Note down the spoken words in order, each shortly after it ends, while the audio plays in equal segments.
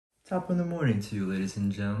Top of the morning to you, ladies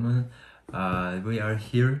and gentlemen. We are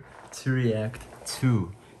here to react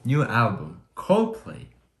to new album, Coldplay,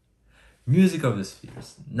 Music of the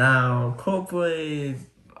Spheres. Now, Coldplay,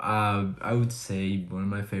 I would say one of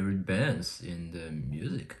my favorite bands in the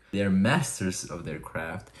music. They are masters of their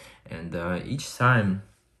craft, and each time,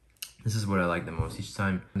 this is what I like the most, each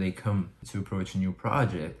time they come to approach a new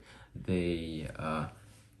project, they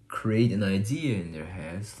create an idea in their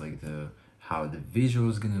heads, like how the visual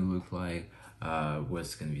is gonna look like,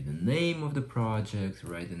 what's gonna be the name of the project,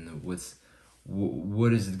 right, and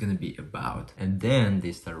what is it gonna be about, and then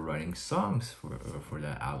they start writing songs for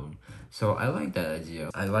that album. So I like that idea.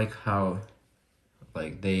 I like how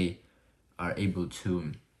they are able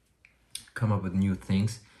to come up with new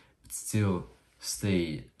things but still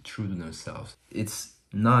stay true to themselves. It's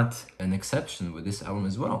not an exception with this album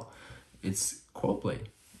as well. It's Coldplay.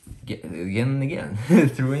 Again and again,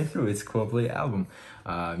 through and through, it's Coldplay album,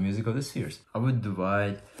 Music of the Spheres. I would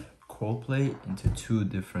divide Coldplay into two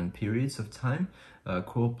different periods of time,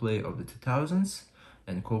 Coldplay of the 2000s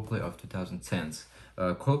and Coldplay of 2010s.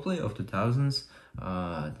 Coldplay of 2000s,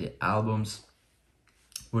 the albums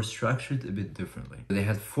were structured a bit differently. They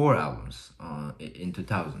had 4 albums in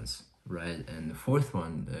 2000s, right? And the 4th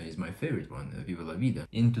one is my favorite one, Viva La Vida.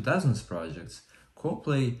 In 2000s projects,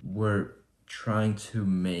 Coldplay were trying to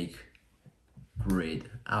make great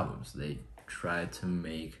albums. They tried to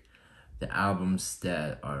make the albums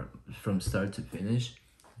that are from start to finish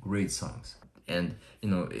great songs. And you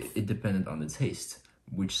know, it depended on the taste.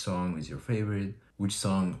 Which song is your favorite? Which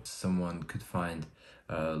song someone could find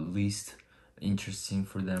least interesting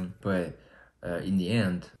for them? But in the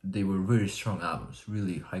end, they were very strong albums,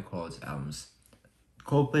 really high quality albums.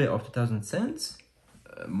 Coldplay of 2010s,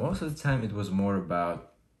 most of the time it was more about,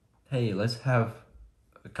 hey, let's have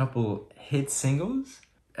a couple hit singles.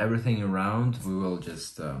 Everything around, we will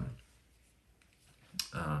just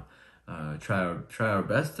try our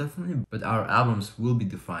best, definitely. But our albums will be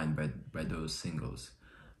defined by those singles.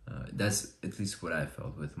 That's at least what I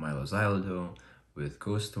felt with Milo Xyloto, with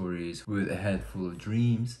Ghost Stories, with A Head Full of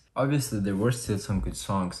Dreams. Obviously, there were still some good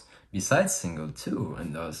songs besides single too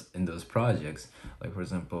in those projects. Like for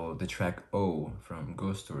example, the track O from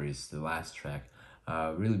Ghost Stories, the last track.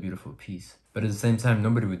 Really beautiful piece. But at the same time,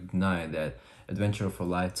 nobody would deny that Adventure of a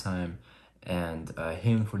Lifetime and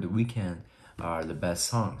Hymn for the Weekend are the best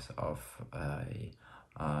songs of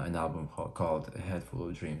an album called A Head Full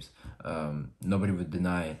of Dreams. Nobody would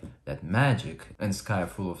deny that Magic and Sky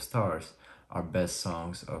Full of Stars are best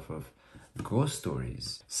songs of Ghost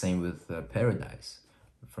Stories. Same with Paradise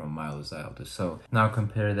from Milo Xyloto. So now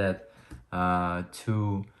compare that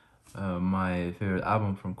to my favorite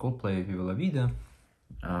album from Coldplay, Viva La Vida,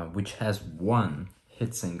 which has one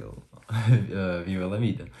hit single, Viva La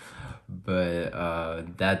Vida, but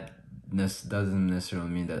that doesn't necessarily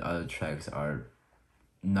mean that other tracks are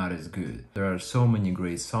not as good. There are so many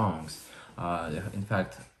great songs. In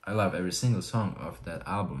fact, I love every single song of that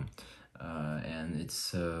album, and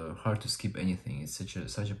it's hard to skip anything. It's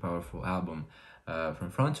such a powerful album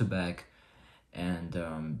from front to back, and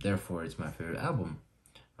therefore it's my favorite album.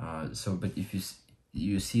 But if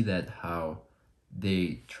you see that how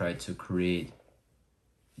they try to create,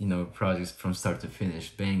 you know, projects from start to finish,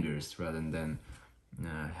 bangers, rather than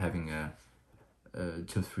having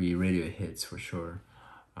 2-3 radio hits for sure,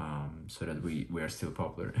 so that we are still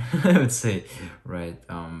popular, I would say, right?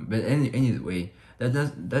 But anyway,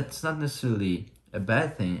 that's not necessarily a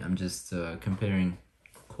bad thing. I'm just comparing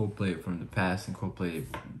Coldplay from the past and Coldplay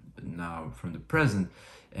now from the present,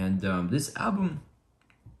 and this album,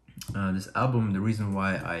 the reason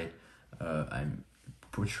why I'm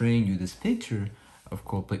portraying you this picture of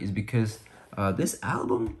Coldplay is because this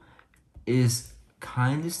album is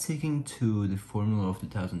kind of sticking to the formula of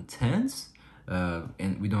 2010s,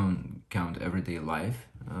 and we don't count Everyday Life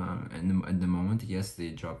at the moment. Yes, they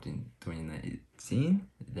dropped in 2019.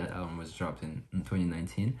 That album was dropped in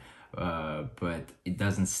 2019, but it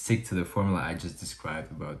doesn't stick to the formula I just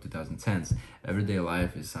described about 2010s. Everyday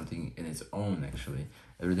Life is something in its own, actually.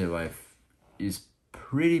 Everyday Life is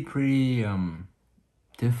pretty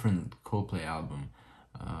different Coldplay album,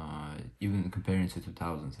 even comparing to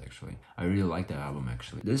 2000s. Actually, I really like that album.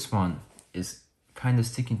 Actually, this one is kind of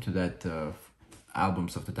sticking to that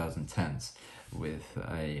albums of 2010s with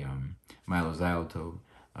a Milo Xyloto,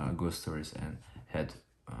 Ghost Stories, and Head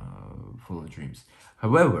Full of Dreams.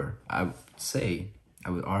 However, I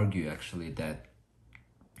would argue actually that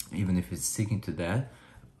even if it's sticking to that,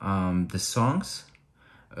 the songs,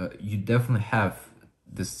 you definitely have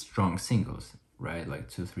the strong singles, right? Like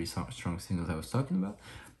 2-3 strong singles I was talking about.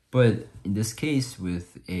 But in this case,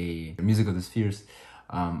 with a Music of the Spheres,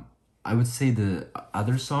 I would say the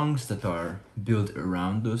other songs that are built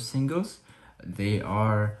around those singles, they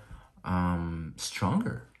are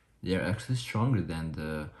stronger. They are actually stronger than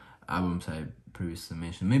the albums I previously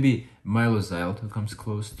mentioned. Maybe Milo Xyloto comes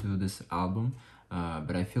close to this album,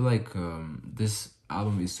 but I feel like this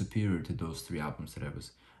album is superior to those three albums that I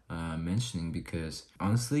was mentioning, because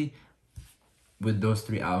honestly, with those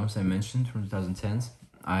three albums I mentioned from 2010s,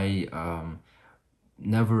 I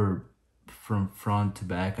never, from front to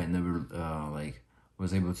back, I never like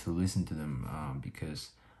was able to listen to them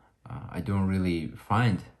because I don't really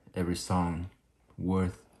find every song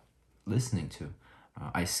worth listening to.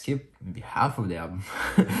 I skip maybe half of the album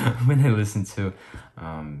when I listen to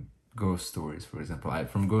Ghost Stories, for example.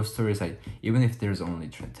 From Ghost Stories, I, even if there's only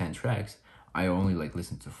 10 tracks, I only like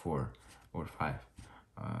listen to 4 or 5.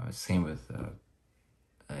 Same with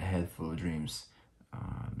A Head Full of Dreams.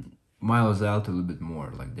 Milo's out a little bit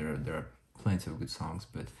more. Like there are plenty of good songs,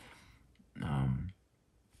 but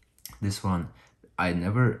this one, I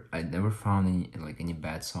never found any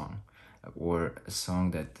bad song, or a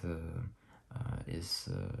song that is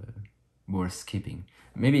worth skipping.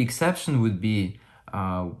 Maybe exception would be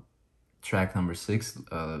track number 6,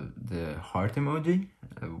 the heart emoji,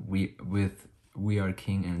 We Are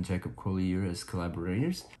King and Jacob Collier as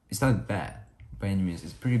collaborators. It's not bad by any means.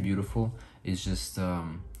 It's pretty beautiful. It's just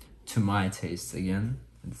to my taste, again,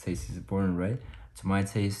 the taste is important, right? To my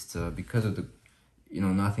taste, because of the,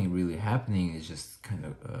 nothing really happening. It's just kind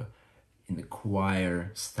of in the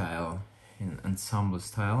choir style, in ensemble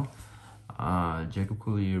style. Jacob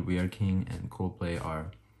Collier, We Are King, and Coldplay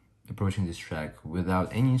are approaching this track without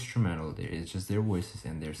any instrumental. It's just their voices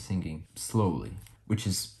and they're singing slowly, which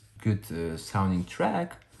is good sounding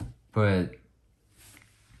track, but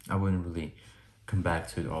I wouldn't really come back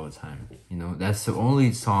to it all the time. That's the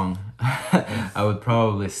only song I would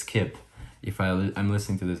probably skip if I'm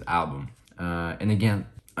listening to this album. And again,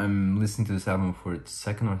 I'm listening to this album for the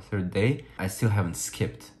second or third day. I still haven't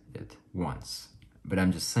skipped it once, but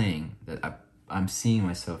I'm just saying that I'm seeing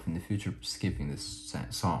myself in the future skipping this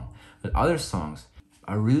song. But other songs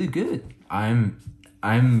are really good.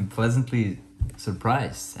 I'm pleasantly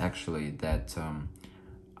surprised, actually, that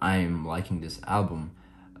I'm liking this album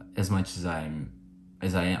as much as I am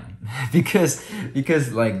because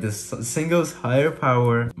like the singles Higher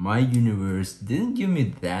Power, My Universe didn't give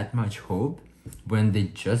me that much hope when they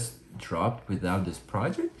just dropped without this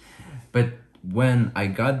project. But when I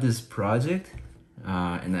got this project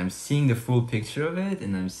and I'm seeing the full picture of it,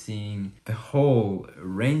 and I'm seeing the whole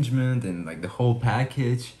arrangement and like the whole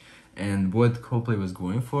package and what Coldplay was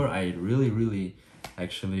going for, I really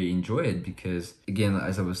actually enjoy it, because again,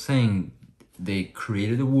 as I was saying, they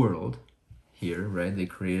created a world here, right? They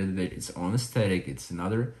created its own aesthetic. It's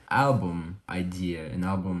another album idea, an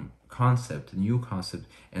album concept, a new concept,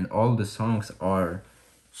 and all the songs are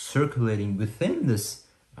circulating within this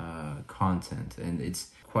content, and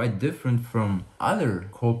it's quite different from other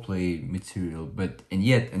Coldplay material, and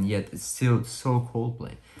yet it's still so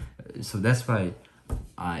Coldplay. So that's why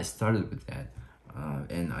I started with that,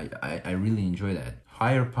 and I really enjoy that.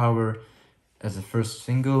 Higher Power as a first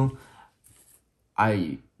single,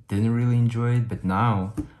 I didn't really enjoy it, but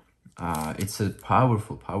now it's a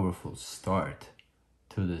powerful start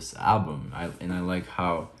to this album. I like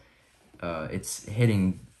how it's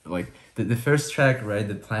hitting, like the first track, right?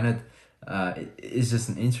 The Planet is just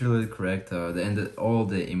an interlude, correct? All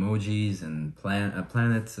the emojis and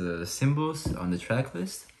planet symbols on the track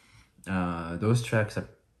list. Those tracks are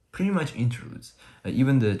pretty much interludes.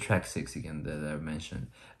 Even the track 6 again that I mentioned,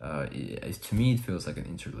 to me it feels like an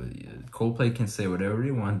interlude. Coldplay can say whatever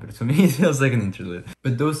they want, but to me it feels like an interlude.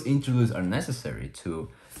 But those interludes are necessary to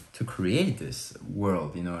create this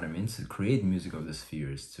world, you know what I mean? To create music of the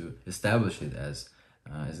spheres, to establish it as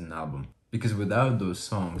an album. Because without those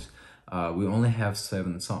songs, we only have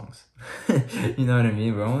 7 songs. You know what I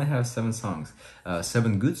mean? We only have 7 songs,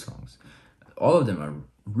 7 good songs. All of them are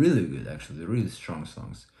really good, actually. They're really strong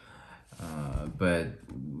songs. But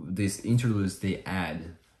these interludes, they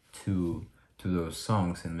add to those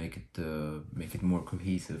songs and make it more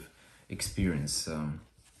cohesive experience. So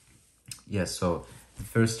the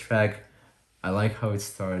first track, I like how it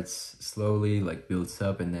starts slowly, like builds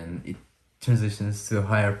up, and then it transitions to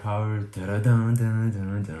Higher Power.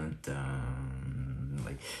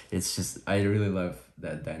 Like, it's just, I really love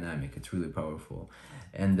that dynamic. It's really powerful.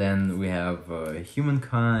 And then we have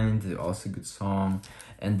Humankind, also a good song.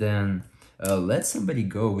 And then Let Somebody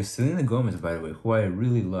Go with Selena Gomez, by the way, who I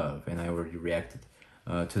really love, and I already reacted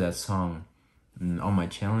to that song on my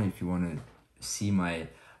channel. If you want to see my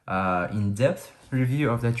in-depth review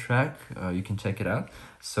of that track. You can check it out.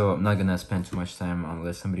 So I'm not gonna spend too much time on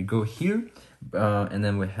let somebody go here. And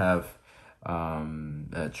then we have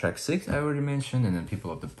track 6 I already mentioned, and then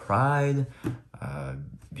People of the Pride.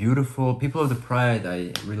 Beautiful. People of the Pride,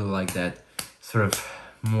 I really like that sort of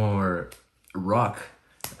more rock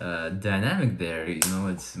dynamic there. You know,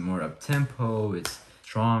 it's more up tempo, it's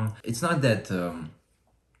strong. It's not that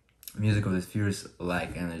Music of the Spheres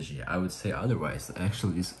lack energy. I would say otherwise.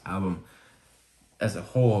 Actually, this album as a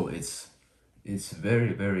whole, it's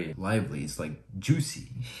very, very lively. It's like juicy,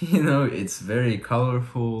 you know, it's very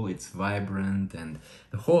colorful, it's vibrant, and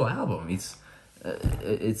the whole album, it's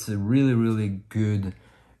a really, really good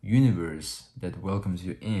universe that welcomes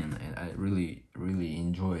you in, and I really, really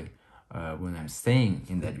enjoy when I'm staying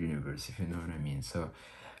in that universe, if you know what I mean. So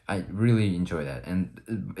I really enjoy that, and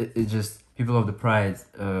it just, People of the Pride,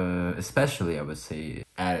 especially, I would say,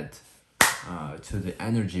 added to the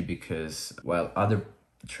energy, because while other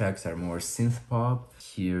tracks are more synth pop,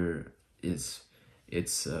 here it's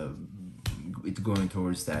going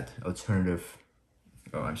towards that alternative.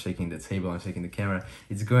 Oh, I'm shaking the table, I'm shaking the camera.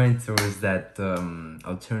 It's going towards that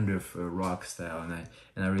alternative rock style,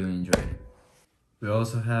 and I really enjoy it. We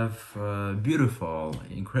also have beautiful,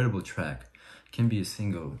 incredible track. Can be a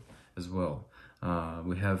single as well.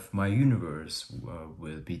 We have My Universe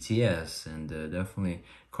with BTS, and definitely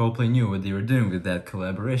Coldplay knew what they were doing with that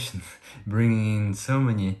collaboration, bringing in so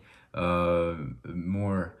many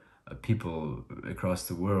more people across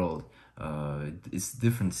the world. It's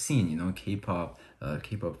different scene, you know, K-pop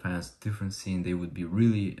fans, different scene. They would be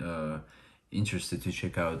really interested to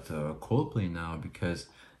check out Coldplay now, because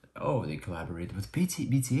they collaborate with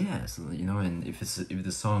BTS, you know, and if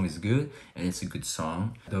the song is good, and it's a good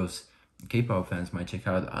song, those K-pop fans might check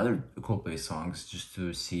out other Coldplay songs just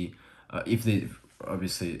to see if they,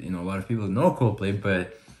 obviously, you know, a lot of people know Coldplay,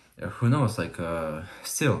 but who knows, like,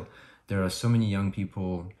 still, there are so many young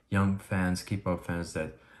people, young fans, K-pop fans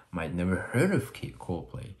that might never heard of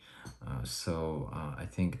Coldplay. So I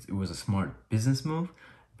think it was a smart business move,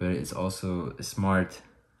 but it's also a smart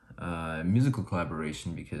musical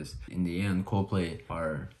collaboration, because in the end, Coldplay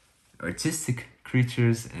are artistic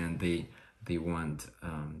creatures, and they want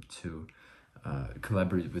to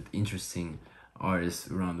collaborate with interesting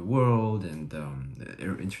artists around the world, and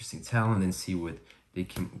interesting talent, and see what they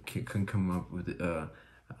can come up with.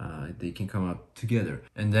 They can come up together.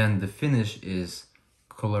 And then the finish is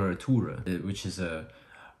Coloratura, which is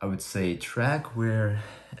I would say, track where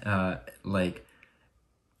like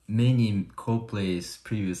many Coldplay's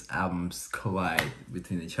previous albums collide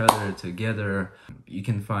between each other, together. You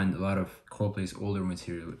can find a lot of Coldplay's older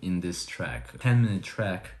material in this track. 10-minute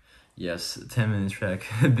track, yes, 10-minute track,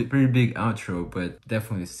 pretty big outro, but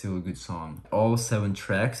definitely still a good song. All 7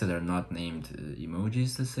 tracks that are not named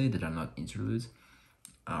emojis, let's say, that are not interludes,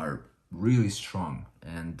 are really strong,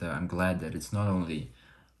 and I'm glad that it's not only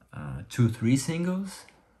 2-3 singles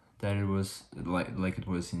that it was like it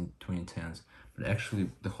was in 2010s, but actually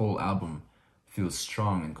the whole album feels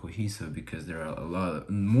strong and cohesive, because there are a lot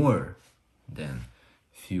more than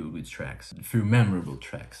few good tracks, few memorable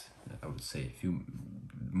tracks. I would say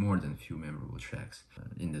more than few memorable tracks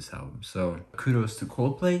in this album. So kudos to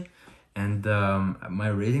Coldplay, and my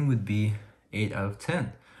rating would be 8 out of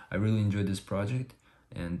 10. I really enjoyed this project,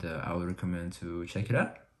 and I would recommend to check it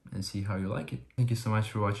out and see how you like it. Thank you so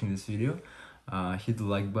much for watching this video. Hit the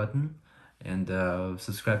like button, and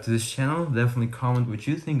subscribe to this channel. Definitely comment what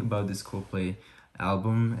you think about this Coldplay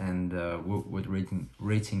album, and what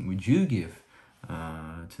rating would you give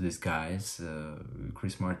to these guys,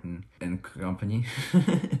 Chris Martin and company.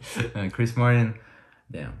 Chris Martin,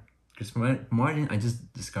 damn. Chris Martin, I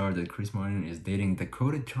just discovered that Chris Martin is dating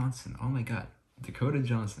Dakota Johnson. Oh my god, Dakota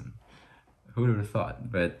Johnson. Who would have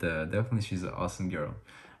thought? But definitely she's an awesome girl.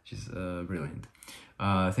 She's brilliant.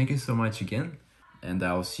 Thank you so much again, and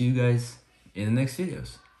I will see you guys in the next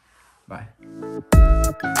videos. Bye.